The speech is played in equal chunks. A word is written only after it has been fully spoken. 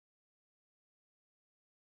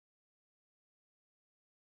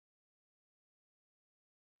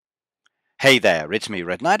Hey there, it's me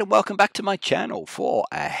Red Knight and welcome back to my channel for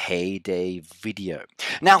a Hayday video.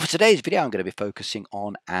 Now for today's video I'm going to be focusing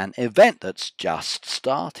on an event that's just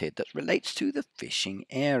started that relates to the fishing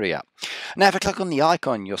area. Now if I click on the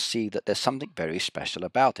icon you'll see that there's something very special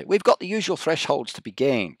about it. We've got the usual thresholds to be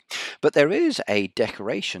gained, but there is a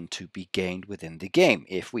decoration to be gained within the game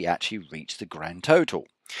if we actually reach the grand total.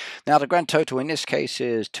 Now the grand total in this case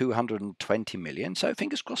is 220 million, so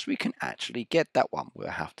fingers crossed we can actually get that one. We'll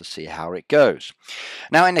have to see how it goes.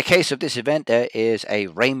 Now in the case of this event there is a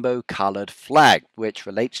rainbow coloured flag which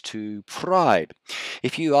relates to pride.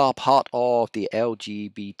 If you are part of the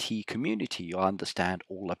LGBT community you'll understand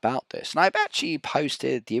all about this. And I've actually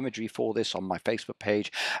posted the imagery for this on my Facebook page,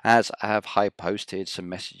 as I have posted some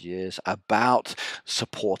messages about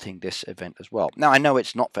supporting this event as well. Now I know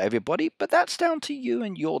it's not for everybody, but that's down to you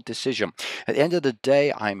and your decision. At the end of the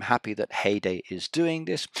day, I'm happy that Hayday is doing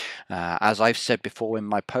this. As I've said before in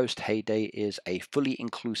my post, Hayday is a fully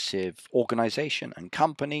inclusive organization and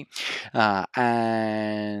company,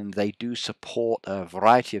 and they do support a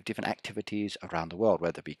variety of different activities around the world,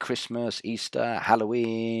 whether it be Christmas, Easter,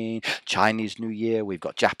 Halloween, Chinese New Year. We've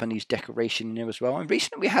got Japanese decoration in there as well, and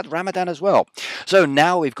recently we had Ramadan as well. So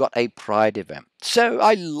now we've got a Pride event. So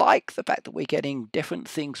I like the fact that we're getting different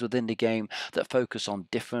things within the game that focus on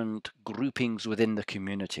different groupings within the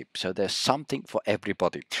community. So there's something for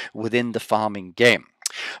everybody within the farming game.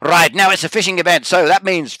 Right, now it's a fishing event, so that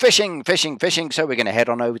means fishing, fishing, fishing. So we're going to head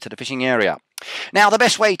on over to the fishing area. Now the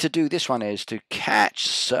best way to do this one is to catch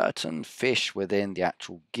certain fish within the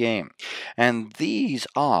actual game, and these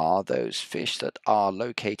are those fish that are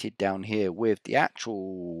located down here with the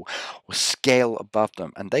actual scale above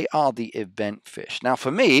them, and they are the event fish. Now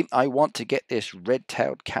for me, I want to get this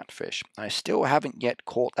red-tailed catfish. I still haven't yet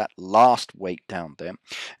caught that last weight down there,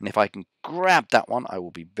 and if I can grab that one I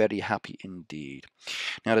will be very happy indeed.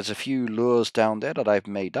 Now there's a few lures down there that I've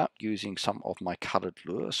made up using some of my coloured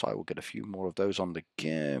lures, so I will get a few more of those on the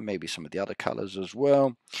gear, maybe some of the other colours as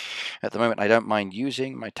well. At the moment I don't mind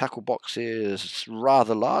using my tackle box is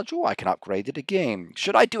rather large, or I can upgrade it again.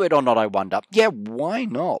 Should I do it or not, I wonder? Yeah, why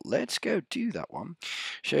not? Let's go do that one.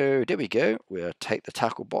 So there we go, we'll take the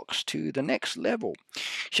tackle box to the next level.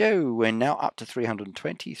 So we're now up to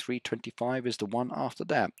 320, 325 is the one after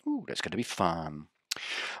that. Ooh, that's going to be fun.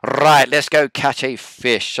 Right, let's go catch a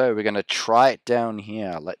fish. So we're going to try it down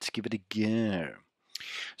here. Let's give it a go.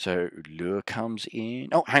 So lure comes in.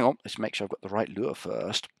 Oh, hang on. Let's make sure I've got the right lure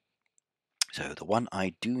first. So the one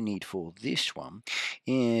I do need for this one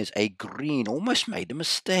is a green. Almost made a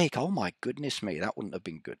mistake. Oh my goodness me, that wouldn't have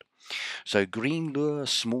been good. So green lure,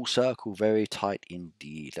 small circle, very tight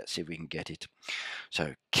indeed. Let's see if we can get it.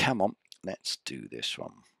 So come on, let's do this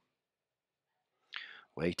one.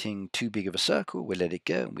 Waiting, too big of a circle, we let it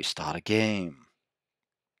go and we start a game.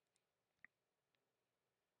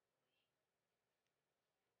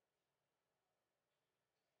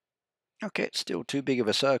 Okay, it's still too big of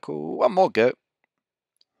a circle. One more go.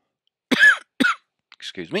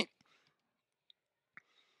 Excuse me.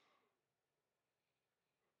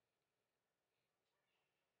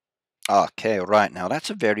 Okay, right, now that's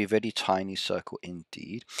a very, very tiny circle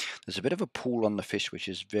indeed. There's a bit of a pull on the fish, which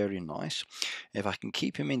is very nice. If I can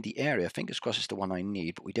keep him in the area, fingers crossed it's the one I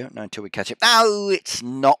need, but we don't know until we catch it. No, it's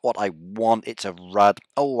not what I want. It's a rudd.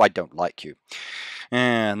 Oh, I don't like you.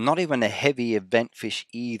 And not even a heavy event fish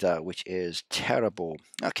either, which is terrible.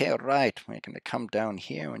 Okay, right, we're going to come down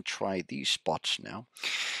here and try these spots now.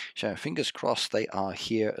 So fingers crossed they are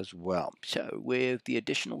here as well. So with the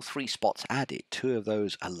additional 3 spots added, 2 of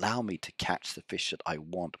those allow me to catch the fish that I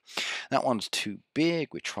want. That one's too big.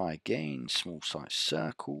 We try again. Small size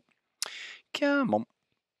circle. Come on.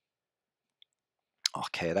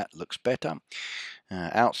 Okay, that looks better.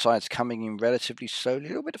 Outside's coming in relatively slowly, a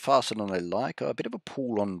little bit faster than I like. A bit of a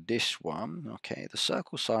pull on this one. Okay, the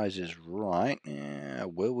circle size is right.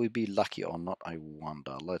 Will we be lucky or not, I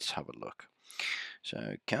wonder. Let's have a look.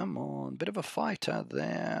 So come on, bit of a fighter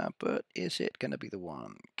there, but is it going to be the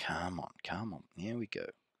one? Come on, come on. Here we go.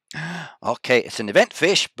 Okay, it's an event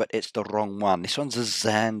fish, but it's the wrong one. This one's a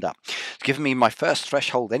Zander. It's given me my first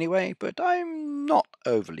threshold anyway, but I'm not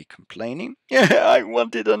overly complaining. Yeah, I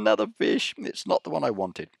wanted another fish. It's not the one I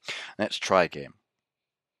wanted. Let's try again.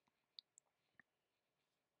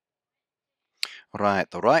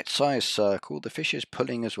 Right, the right size circle. The fish is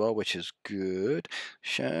pulling as well, which is good.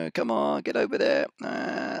 So, come on, get over there.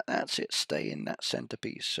 That's it. Stay in that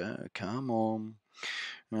centerpiece. So, come on.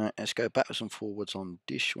 Right, let's go backwards and forwards on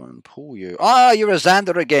this one. Pull you. Ah, you're a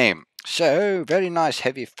Zander again. So, very nice,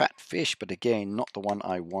 heavy, fat fish, but again, not the one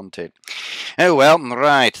I wanted. Oh well,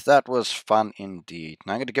 right, that was fun indeed.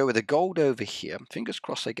 Now I'm going to go with the gold over here. Fingers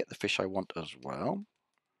crossed I get the fish I want as well.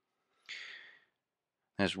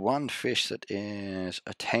 There's one fish that is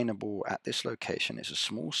attainable at this location. It's a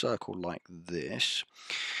small circle like this.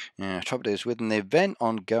 Trouble is, with an event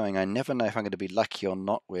ongoing, I never know if I'm going to be lucky or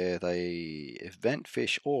not with a event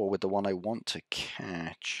fish or with the one I want to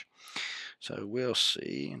catch. So we'll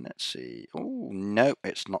see. Let's see. Oh, no,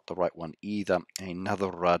 it's not the right one either. Another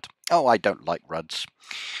rud. Oh, I don't like ruds.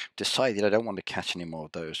 Decided I don't want to catch any more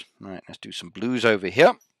of those. Right, let's do some blues over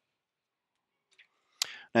here.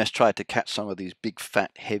 Let's try to catch some of these big,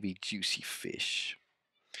 fat, heavy, juicy fish.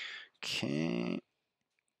 Okay.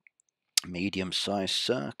 Medium-sized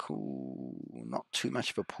circle. Not too much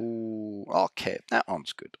of a pool. Okay, that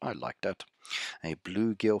one's good. I like that. A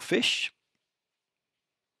bluegill fish.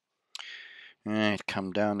 Right,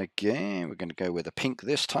 come down again. We're going to go with a pink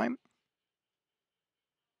this time.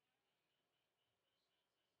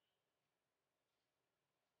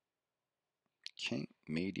 Okay,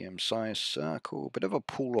 medium-sized circle. Bit of a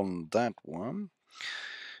pull on that one.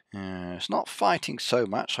 It's not fighting so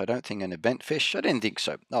much. I don't think an event fish. I didn't think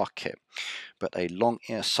so. Okay, but a long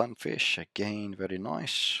ear sunfish. Again, very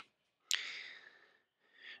nice.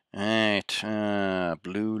 Right,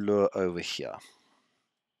 blue lure over here.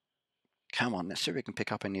 Come on, let's see if we can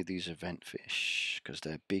pick up any of these event fish, because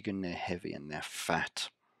they're big and they're heavy and they're fat.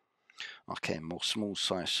 Okay, more small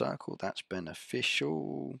size circle, that's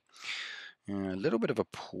beneficial. A little bit of a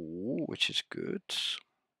pull, which is good.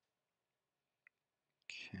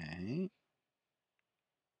 Okay.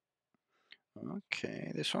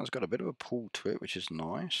 Okay, this one's got a bit of a pull to it, which is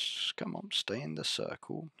nice. Come on, stay in the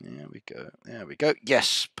circle. There we go. There we go.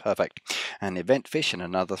 Yes, perfect. An event fish and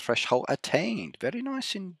another threshold attained. Very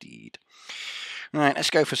nice indeed. All right, let's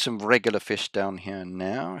go for some regular fish down here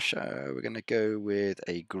now. So we're going to go with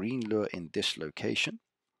a green lure in this location.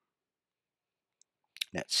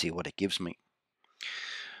 Let's see what it gives me.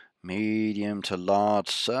 Medium to large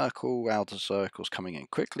circle, outer circles coming in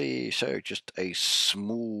quickly, so just a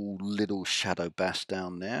small little shadow bass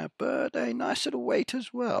down there, but a nice little weight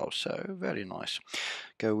as well, so very nice.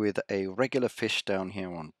 Go with a regular fish down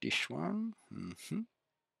here on dish one.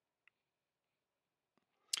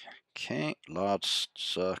 Okay, large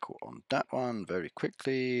circle on that one very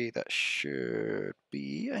quickly. That should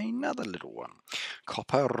be another little one.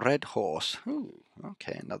 Copper red horse. Ooh,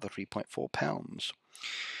 okay, another 3.4 pounds.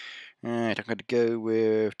 Right, I'm going to go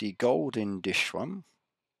with the golden dish one.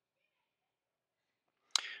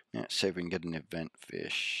 Let's see if we can get an event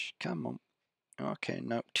fish. Come on. Okay,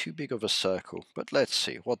 no, too big of a circle. But let's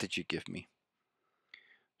see. What did you give me?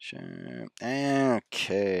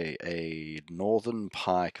 Okay, a northern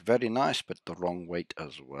pike. Very nice, but the wrong weight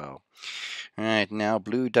as well. Alright, now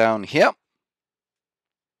blue down here.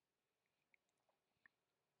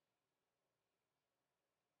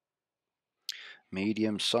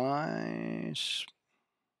 Medium size.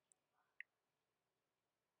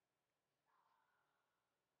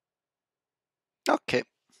 Okay.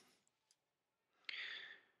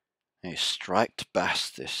 A striped bass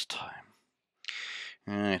this time.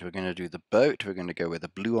 Alright, we're going to do the boat. We're going to go with the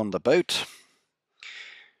blue on the boat.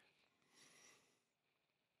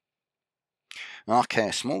 Okay,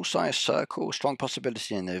 small size circle, strong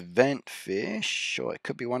possibility in event fish, or it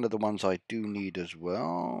could be one of the ones I do need as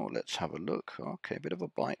well. Let's have a look. Okay, a bit of a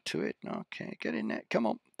bite to it. Okay, get in there. Come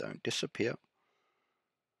on, don't disappear.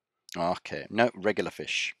 Okay, no, regular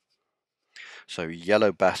fish. So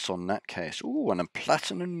yellow bass on that case. Ooh, and a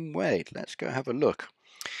platinum weight. Let's go have a look.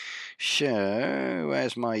 So,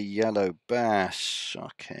 where's my yellow bass?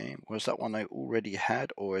 Okay, was that one I already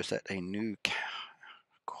had, or is that a new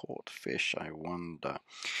caught fish, I wonder?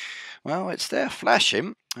 Well, it's there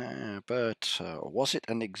flashing, but was it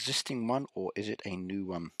an existing one or is it a new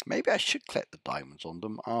one? Maybe I should collect the diamonds on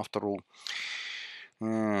them after all.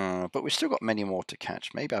 But we've still got many more to catch.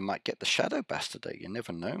 Maybe I might get the shadow bass today. You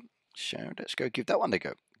never know. So let's go give that one a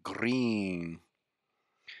go. Green.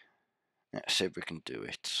 Let's see if we can do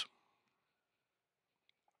it.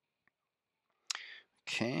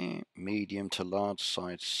 Okay, medium to large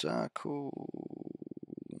size circle.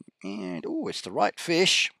 And, oh, it's the right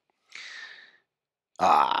fish.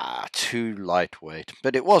 Ah, too lightweight.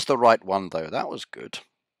 But it was the right one, though. That was good.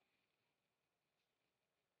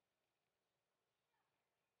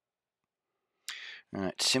 All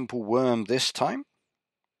right, simple worm this time.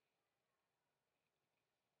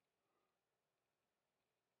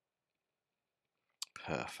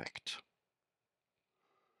 Perfect.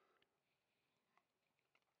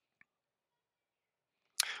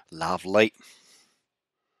 Lovely.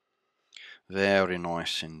 Very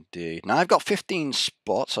nice indeed. Now I've got 15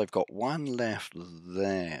 spots. I've got one left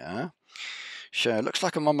there. So it looks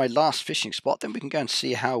like I'm on my last fishing spot. Then we can go and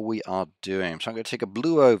see how we are doing. So I'm going to take a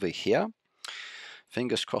blue over here.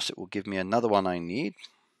 Fingers crossed it will give me another one I need.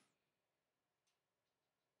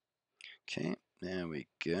 Okay, there we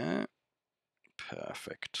go.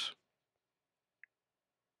 Perfect.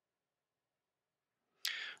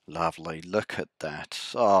 Lovely, look at that.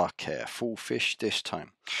 Okay, full fish this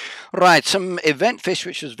time. Right, some event fish,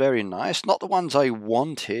 which was very nice. Not the ones I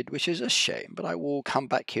wanted, which is a shame, but I will come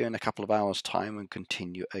back here in a couple of hours' time and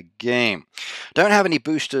continue again. Don't have any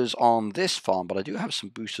boosters on this farm, but I do have some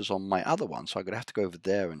boosters on my other one, so I'm going to have to go over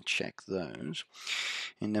there and check those.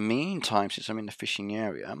 In the meantime, since I'm in the fishing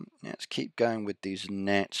area, let's keep going with these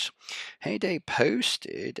nets. Hayday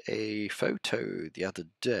posted a photo the other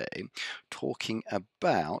day talking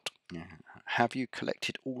about have you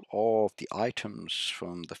collected all of the items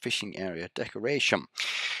from the fishing area decoration?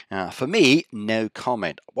 For me, no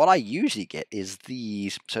comment. What I usually get is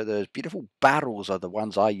these. So those beautiful barrels are the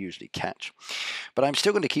ones I usually catch. But I'm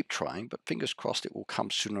still going to keep trying, but fingers crossed it will come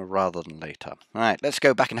sooner rather than later. All right, let's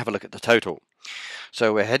go back and have a look at the total.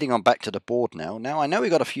 So we're heading on back to the board now. Now I know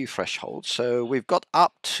we've got a few thresholds. So we've got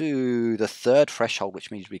up to the third threshold,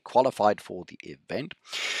 which means we qualified for the event.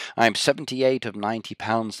 I'm 78 of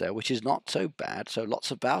 £90 there, which is not so bad. So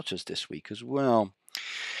lots of vouchers this week as well.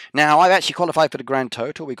 Now, I've actually qualified for the grand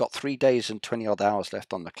total. We've got 3 days and 20 odd hours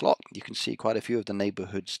left on the clock. You can see quite a few of the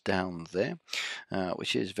neighborhoods down there,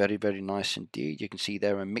 which is very, very nice indeed. You can see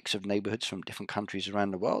there a mix of neighborhoods from different countries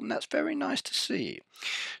around the world, and that's very nice to see.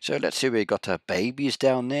 So let's see, we've got babies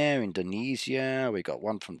down there, Indonesia. We've got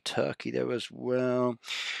one from Turkey there as well.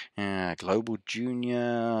 Global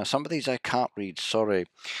Junior. Some of these I can't read, sorry.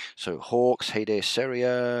 So Hawks, Hayday,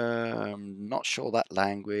 Syria. I'm not sure that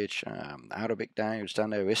language. Arabic down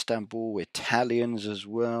there, Istanbul, Italians as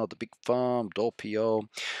well. The Big Farm, Doppio.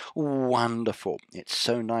 Wonderful. It's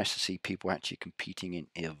so nice to see people actually competing in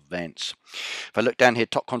events. If I look down here,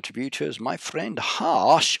 top contributors, my friend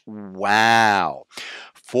Harsh, wow,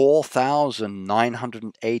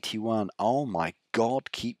 4,981. Oh my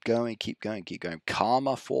God, keep going, keep going, keep going.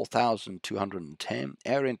 Karma, 4,210.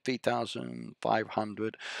 Erin,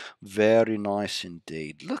 3,500. Very nice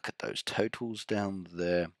indeed. Look at those totals down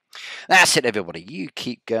there. That's it, everybody. You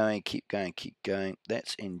keep going, keep going, keep going.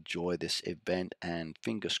 Let's enjoy this event, and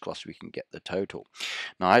fingers crossed we can get the total.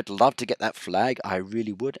 Now, I'd love to get that flag. I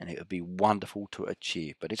really would, and it would be wonderful to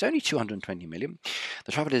achieve. But it's only 220 million.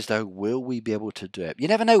 The trouble is, though, will we be able to do it? You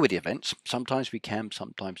never know with the events. Sometimes we can,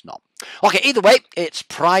 sometimes not. Okay, either way, it's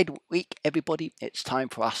Pride Week, everybody. It's time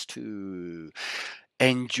for us to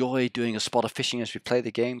enjoy doing a spot of fishing as we play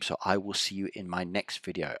the game, so I will see you in my next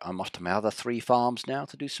video. I'm off to my other 3 farms now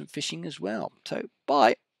to do some fishing as well. So,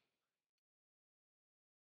 bye.